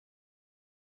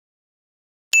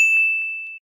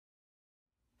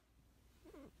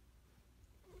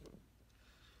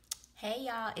Hey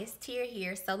y'all, it's Tear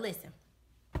here. So listen,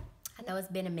 I know it's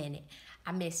been a minute.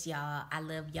 I miss y'all. I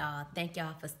love y'all. Thank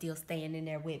y'all for still staying in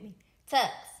there with me. Tux,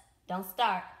 don't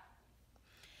start.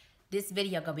 This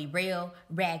video gonna be real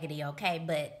raggedy, okay?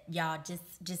 But y'all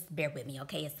just bear with me,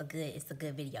 okay? It's a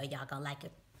good video. Y'all gonna like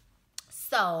it.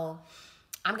 So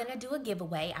I'm gonna do a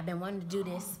giveaway. I've been wanting to do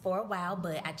this for a while,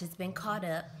 but I just been caught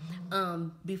up.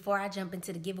 Before I jump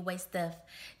into the giveaway stuff,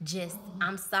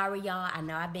 I'm sorry y'all. I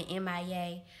know I've been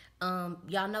MIA.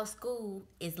 Y'all know school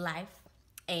is life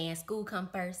and school come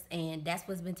first, and that's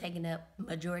what's been taking up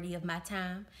majority of my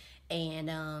time.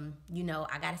 And you know,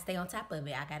 I gotta stay on top of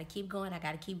it. I gotta keep going, I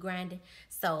gotta keep grinding.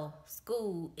 So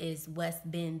school is what's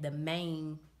been the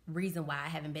main reason why I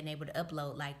haven't been able to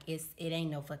upload. Like it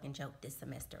ain't no fucking joke this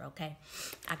semester, okay?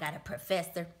 I got a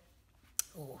professor.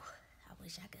 Oh, I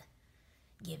wish I could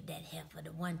give that heifer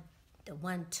the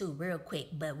 1-2 real quick,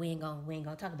 but we ain't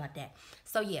gonna talk about that.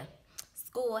 So yeah,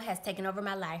 school has taken over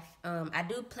my life. I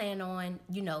do plan on,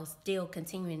 you know, still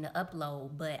continuing to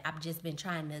upload, but I've just been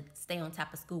trying to stay on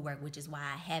top of schoolwork, which is why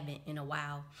I haven't in a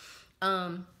while.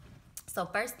 So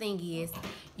first thing is,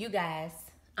 you guys,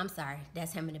 I'm sorry,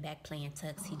 that's him in the back playing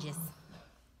Tux.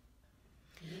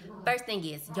 First thing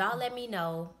is, y'all let me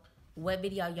know what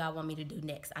video y'all want me to do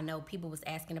next. I know people was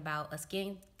asking about a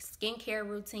skincare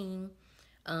routine.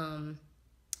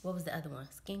 What was the other one?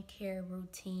 Skincare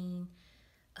routine.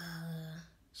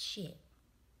 Shit.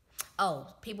 Oh,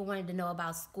 people wanted to know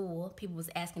about school. People was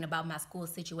asking about my school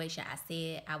situation. I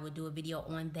said I would do a video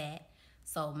on that.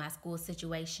 So my school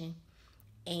situation.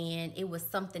 And it was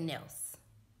something else.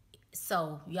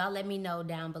 So y'all let me know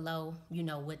down below, you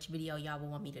know, which video y'all would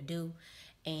want me to do.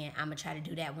 And I'm going to try to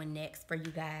do that one next for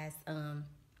you guys.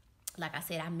 Like I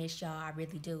said, I miss y'all. I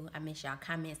really do. I miss y'all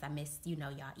comments. I miss, you know,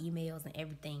 y'all emails and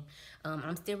everything.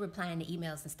 I'm still replying to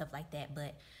emails and stuff like that.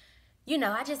 But, you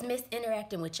know, I just miss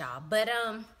interacting with y'all. But,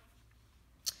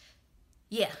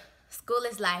 yeah, school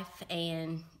is life.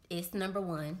 And it's number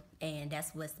one. And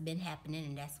that's what's been happening.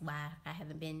 And that's why I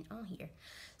haven't been on here.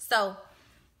 So,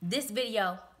 this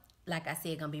video, like I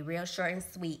said, gonna be real short and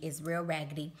sweet. It's real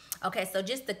raggedy. Okay, so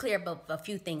just to clear up a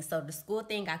few things. So the school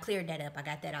thing, I cleared that up. I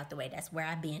got that out the way. That's where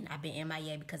I've been. I've been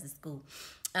MIA because of school.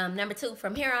 Number two,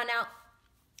 from here on out,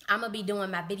 I'm gonna be doing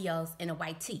my videos in a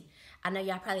white tee. I know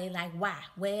y'all probably like, why?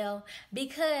 Well,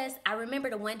 because I remember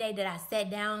the one day that I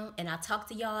sat down and I talked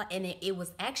to y'all, and it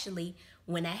was actually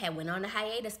when I had went on a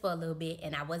hiatus for a little bit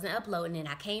and I wasn't uploading, and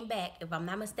I came back, if I'm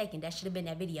not mistaken, that should have been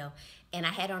that video, and I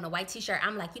had on a white t-shirt.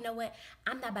 I'm like, you know what?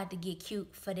 I'm not about to get cute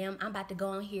for them. I'm about to go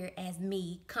on here as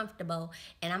me, comfortable,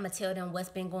 and I'm gonna tell them what's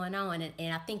been going on.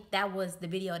 And I think that was the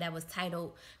video that was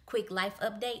titled Quick Life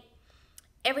Update.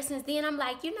 Ever since then, I'm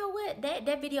like, you know what?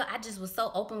 That video, I just was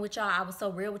so open with y'all. I was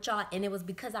so real with y'all, and it was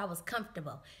because I was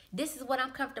comfortable. This is what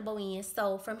I'm comfortable in.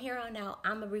 So from here on out,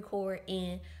 I'm gonna record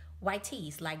in white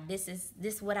tees. Like this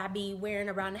is what I be wearing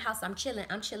around the house. I'm chilling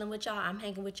with y'all. I'm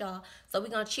hanging with y'all. So we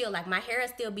gonna chill. Like my hair will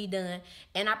still be done,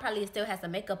 and I probably still have some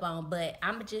makeup on, but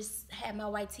I'ma just have my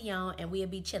white tee on, and we'll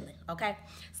be chilling. Okay.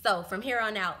 So from here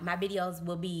on out, my videos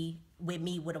will be with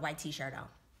me with a white t-shirt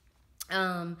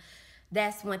on.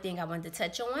 That's one thing I wanted to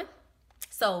touch on.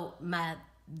 So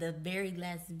the very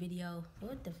last video,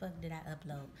 what the fuck did I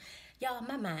upload? Y'all,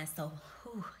 my mind so,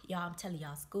 y'all, I'm telling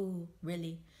y'all, school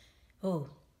really,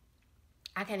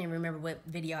 I can't even remember what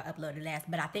video I uploaded last,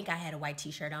 but I think I had a white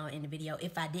t-shirt on in the video.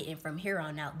 If I didn't, from here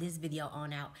on out, this video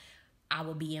on out, I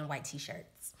will be in white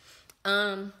t-shirts.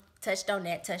 Touched on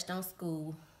that, touched on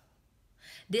school.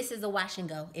 This is a wash and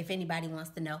go, if anybody wants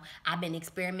to know. I've been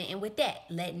experimenting with that,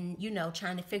 letting, you know,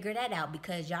 trying to figure that out,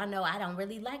 because y'all know I don't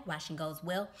really like wash and goes.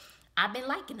 Well, I've been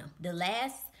liking them. The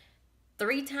last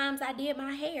 3 times I did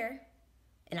my hair,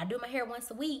 and I do my hair once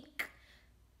a week,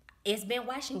 it's been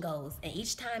wash and goes, and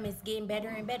each time it's getting better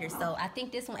and better. So I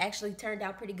think this one actually turned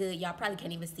out pretty good. Y'all probably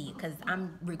can't even see it because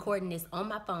I'm recording this on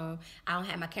my phone. I don't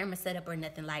have my camera set up or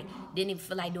nothing. Like, didn't even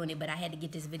feel like doing it, but I had to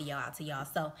get this video out to y'all.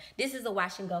 So this is a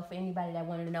wash and go for anybody that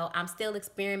wanted to know. I'm still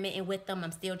experimenting with them.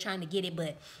 I'm still trying to get it,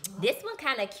 but this one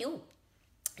kind of cute.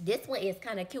 This one is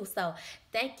kind of cute. So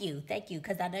thank you,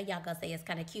 because I know y'all gonna say it's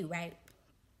kind of cute, right?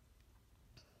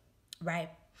 Right?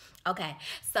 Okay.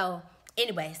 So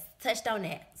anyways, touched on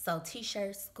that. So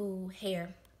t-shirts, school,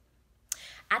 hair.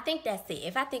 I think that's it.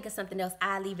 If I think of something else,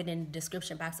 I'll leave it in the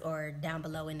description box or down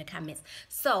below in the comments.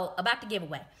 So about the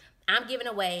giveaway. I'm giving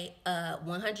away a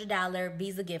 $100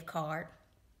 Visa gift card.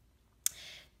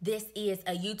 This is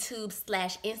a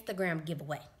YouTube/Instagram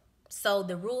giveaway. So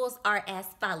the rules are as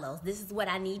follows. This is what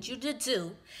I need you to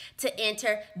do to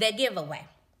enter the giveaway.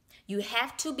 You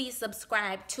have to be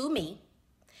subscribed to me,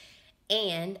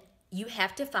 and you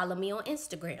have to follow me on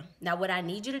Instagram. Now, what I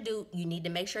need you to do, you need to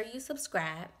make sure you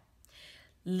subscribe.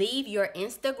 Leave your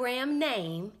Instagram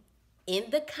name in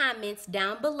the comments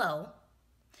down below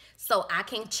so I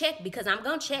can check, because I'm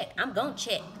going to check. I'm going to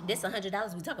check. This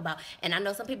 $100 we talk about. And I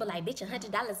know some people like, bitch,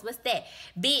 $100, what's that?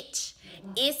 Bitch,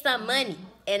 it's some money.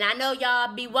 And I know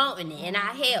y'all be wanting it, and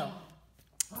hell.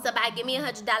 Somebody give me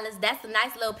 $100. That's a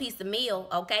nice little piece of meal,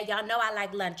 okay? Y'all know I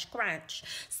like lunch crunch.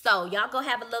 So y'all go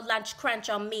have a little lunch crunch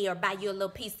on me or buy you a little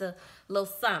piece of little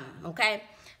something, okay?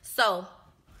 So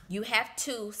you have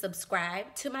to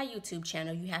subscribe to my YouTube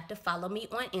channel. You have to follow me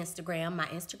on Instagram. My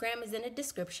Instagram is in the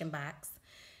description box.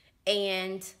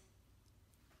 And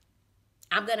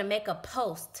I'm going to make a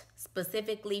post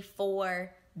specifically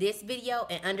for this video.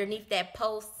 And underneath that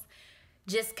post,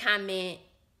 just comment,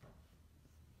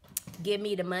 give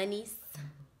me the monies.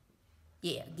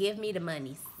 Yeah, give me the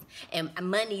monies. And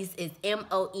monies is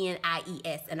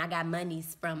M-O-N-I-E-S. And I got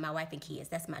monies from My Wife and Kids.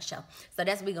 That's my show. So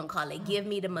that's what we're going to call it. Give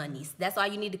me the monies. That's all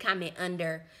you need to comment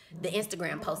under the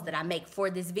Instagram post that I make for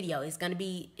this video. It's going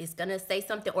to say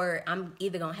something, or I'm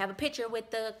either going to have a picture with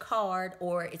the card,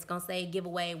 or it's going to say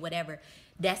giveaway, whatever.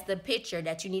 That's the picture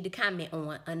that you need to comment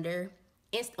on under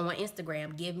on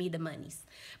Instagram. Give me the monies.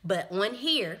 But on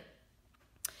here,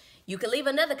 you can leave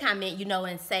another comment, you know,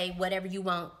 and say whatever you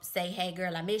want. Say, hey,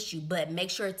 girl, I miss you. But make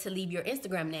sure to leave your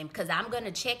Instagram name, because I'm going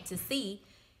to check to see,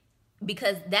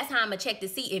 because that's how I'm going to check to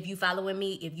see if you following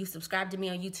me, if you subscribe to me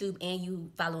on YouTube and you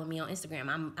following me on Instagram.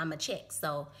 I'm going to check.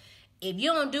 So if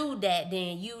you don't do that,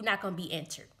 then you're not going to be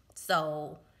entered.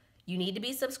 So you need to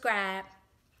be subscribed.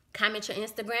 Comment your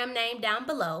Instagram name down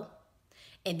below.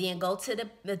 And then go to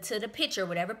the picture,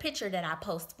 whatever picture that I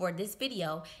post for this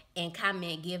video, and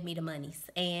comment, give me the monies.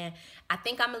 And I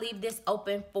think I'm going to leave this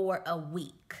open for a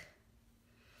week.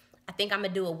 I think I'm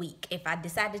going to do a week. If I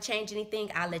decide to change anything,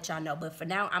 I'll let y'all know. But for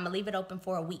now, I'm going to leave it open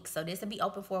for a week. So this will be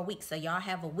open for a week. So y'all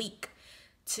have a week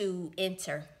to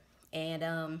enter.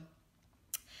 And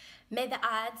may the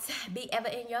odds be ever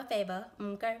in your favor.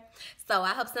 Okay? So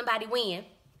I hope somebody win.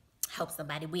 I hope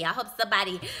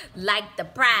somebody like the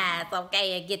prize,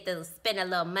 okay, and get to spend a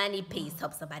little money piece.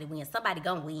 Hope somebody wins. Somebody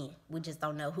gonna win. We just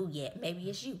don't know who yet. Maybe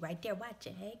it's you right there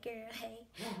watching. Hey, girl.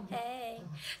 Hey.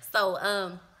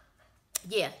 So,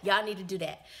 yeah, y'all need to do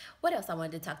that. What else I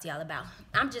wanted to talk to y'all about?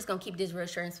 I'm just gonna keep this real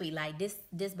short and sweet. Like, this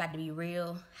about to be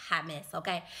real hot mess,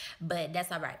 okay? But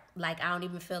that's all right. Like, I don't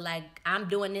even feel like I'm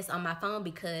doing this on my phone,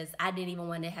 because I didn't even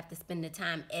want to have to spend the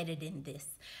time editing this.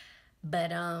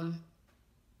 But,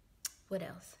 what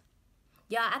else?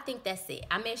 Y'all, I think that's it.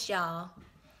 I miss y'all.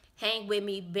 Hang with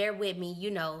me, bear with me.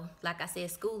 You know, like I said,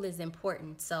 school is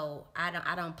important, so I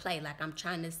don't play. Like, I'm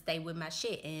trying to stay with my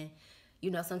shit, and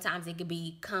you know, sometimes it could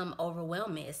become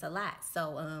overwhelming. It's a lot.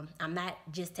 So I'm not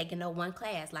just taking no one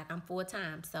class. Like, I'm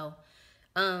full-time. So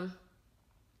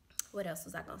what else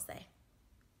was I gonna say?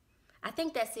 I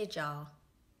think that's it, y'all.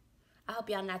 I hope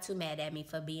y'all not too mad at me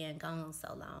for being gone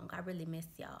so long. I really miss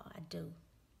y'all. I do.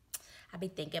 I be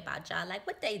thinking about y'all, like,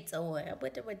 what they doing?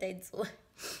 What they doing?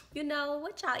 You know,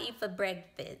 what y'all eat for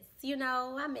breakfast? You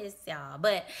know, I miss y'all.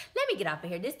 But let me get off of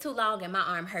here. This too long and my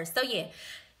arm hurts. So, yeah,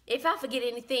 if I forget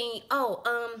anything,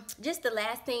 just the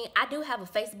last thing, I do have a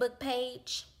Facebook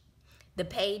page. The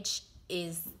page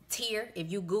is Tier. If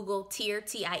you Google Tier,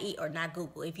 T-I-E, or not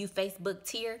Google. If you Facebook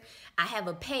Tier, I have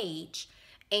a page.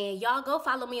 And y'all go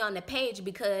follow me on the page,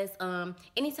 because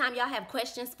anytime y'all have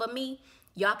questions for me,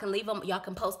 y'all can leave them, y'all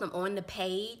can post them on the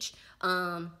page.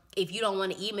 If you don't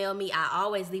want to email me, I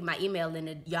always leave my email in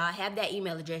the, y'all have that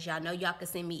email address. Y'all know y'all can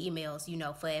send me emails, you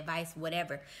know, for advice,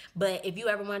 whatever. But if you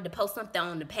ever wanted to post something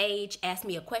on the page, ask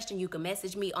me a question, you can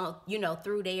message me on, you know,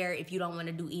 through there if you don't want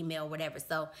to do email, whatever.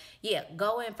 So, yeah,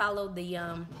 go and follow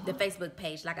the Facebook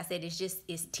page. Like I said,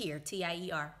 it's Tier,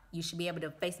 T-I-E-R. You should be able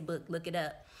to Facebook, look it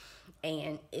up.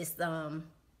 And it's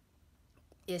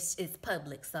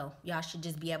public, so y'all should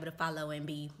just be able to follow and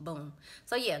be boom.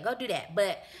 So yeah, go do that.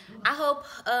 But I hope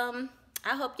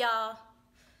y'all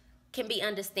can be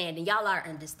understanding. Y'all are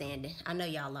understanding. I know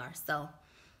y'all are. So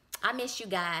I miss you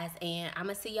guys, and I'm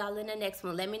gonna see y'all in the next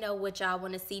one. Let me know what y'all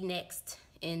want to see next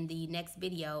in the next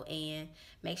video, and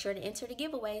make sure to enter the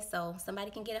giveaway so somebody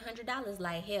can get $100.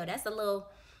 Like, hell, that's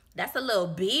a little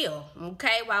bill,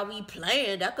 okay? While we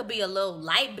playing, that could be a little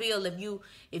light bill if you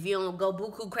don't go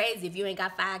buku crazy. If you ain't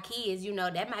got 5 kids, you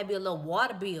know, that might be a little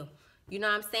water bill. You know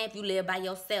what I'm saying? If you live by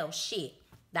yourself, shit.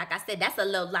 Like I said, that's a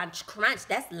little lunch crunch.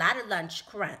 That's a lot of lunch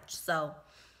crunch. So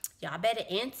y'all better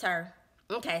enter.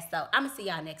 Okay, so I'm gonna see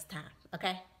y'all next time.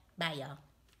 Okay, bye y'all.